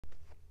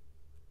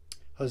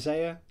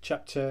Hosea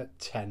chapter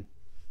 10.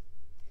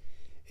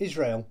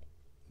 Israel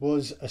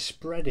was a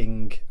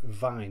spreading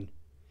vine.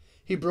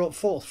 He brought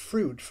forth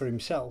fruit for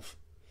himself.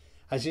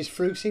 As his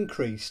fruits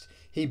increased,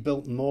 he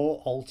built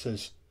more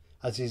altars.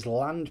 As his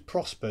land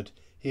prospered,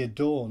 he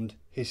adorned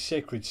his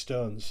sacred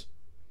stones.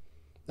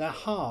 Their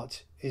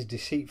heart is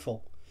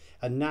deceitful,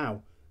 and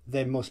now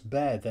they must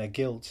bear their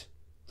guilt.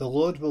 The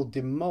Lord will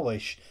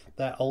demolish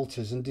their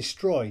altars and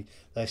destroy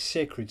their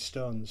sacred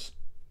stones.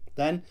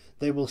 Then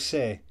they will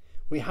say,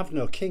 "We have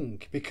no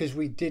king, because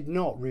we did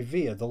not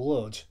revere the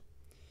Lord."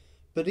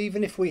 But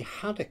even if we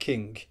had a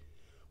king,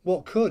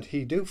 what could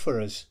he do for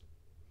us?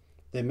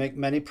 They make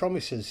many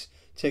promises,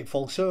 take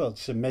false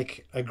oaths, and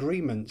make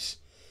agreements.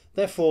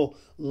 Therefore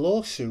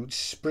lawsuits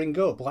spring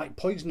up like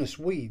poisonous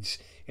weeds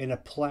in a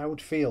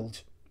ploughed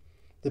field.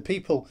 The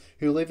people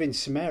who live in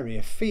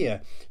Samaria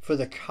fear for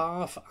the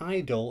calf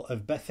idol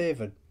of Beth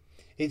Aven.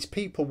 Its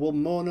people will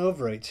mourn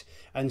over it,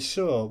 and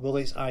so will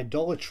its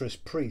idolatrous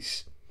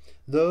priests,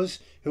 those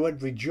who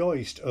had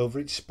rejoiced over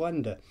its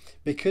splendor,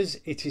 because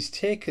it is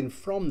taken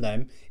from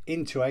them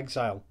into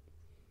exile.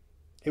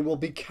 It will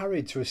be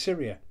carried to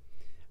Assyria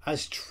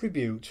as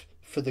tribute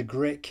for the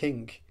great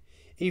king.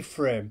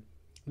 Ephraim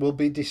will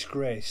be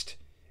disgraced.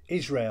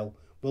 Israel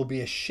will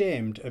be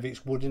ashamed of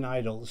its wooden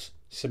idols.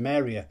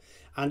 Samaria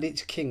and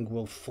its king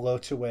will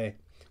float away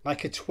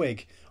like a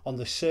twig on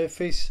the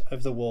surface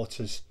of the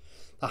waters.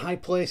 The high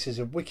places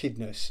of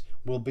wickedness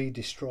will be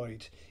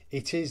destroyed.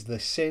 It is the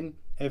sin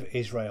of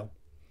Israel.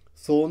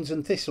 Thorns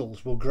and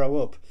thistles will grow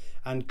up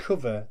and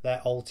cover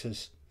their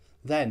altars.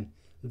 Then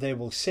they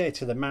will say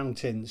to the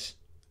mountains,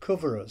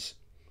 "Cover us,"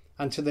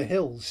 and to the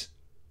hills,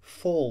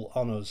 "Fall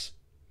on us."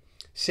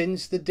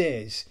 Since the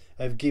days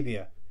of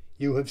Gibeah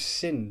you have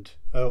sinned,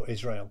 O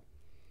Israel,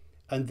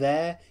 and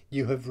there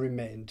you have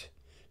remained.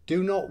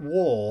 Did not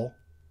war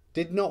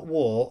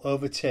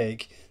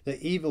overtake the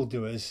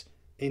evildoers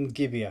in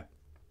Gibeah?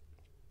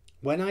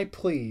 When I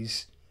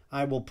please,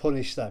 I will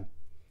punish them.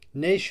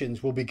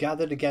 Nations will be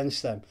gathered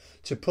against them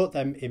to put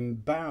them in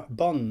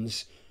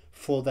bonds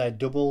for their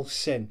double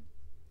sin.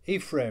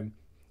 Ephraim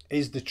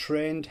is the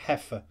trained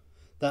heifer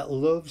that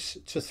loves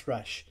to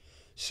thresh,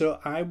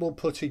 so I will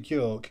put a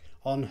yoke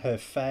on her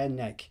fair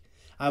neck.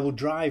 I will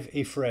drive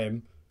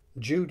Ephraim.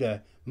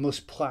 Judah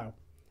must plow,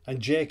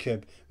 and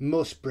Jacob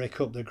must break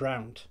up the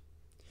ground.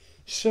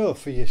 Sow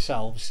for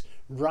yourselves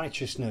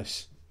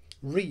righteousness,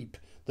 reap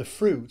the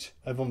fruit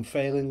of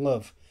unfailing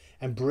love,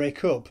 and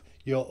break up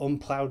your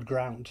unplowed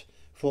ground,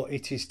 for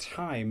it is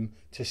time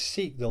to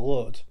seek the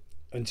Lord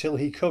until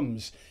he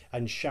comes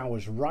and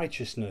showers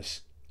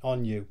righteousness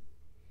on you.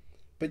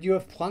 But you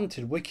have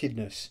planted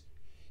wickedness,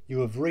 you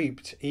have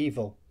reaped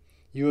evil,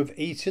 you have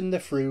eaten the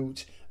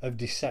fruit of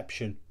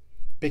deception,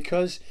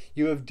 because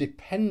you have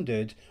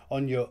depended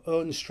on your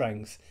own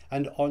strength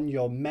and on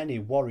your many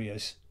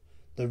warriors.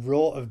 The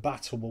roar of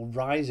battle will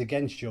rise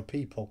against your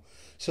people,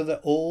 so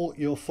that all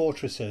your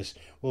fortresses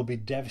will be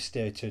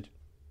devastated.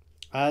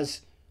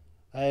 As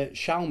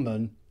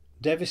Shalman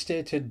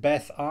devastated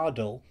Beth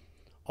Arbel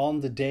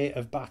on the day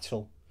of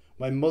battle,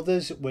 when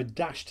mothers were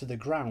dashed to the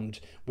ground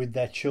with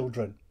their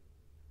children.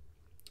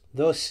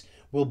 Thus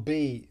will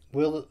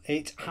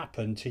it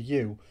happen to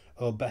you,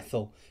 O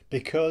Bethel,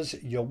 because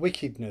your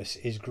wickedness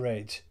is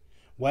great.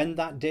 When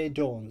that day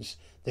dawns,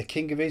 the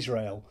king of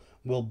Israel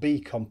will be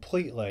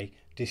completely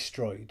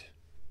destroyed.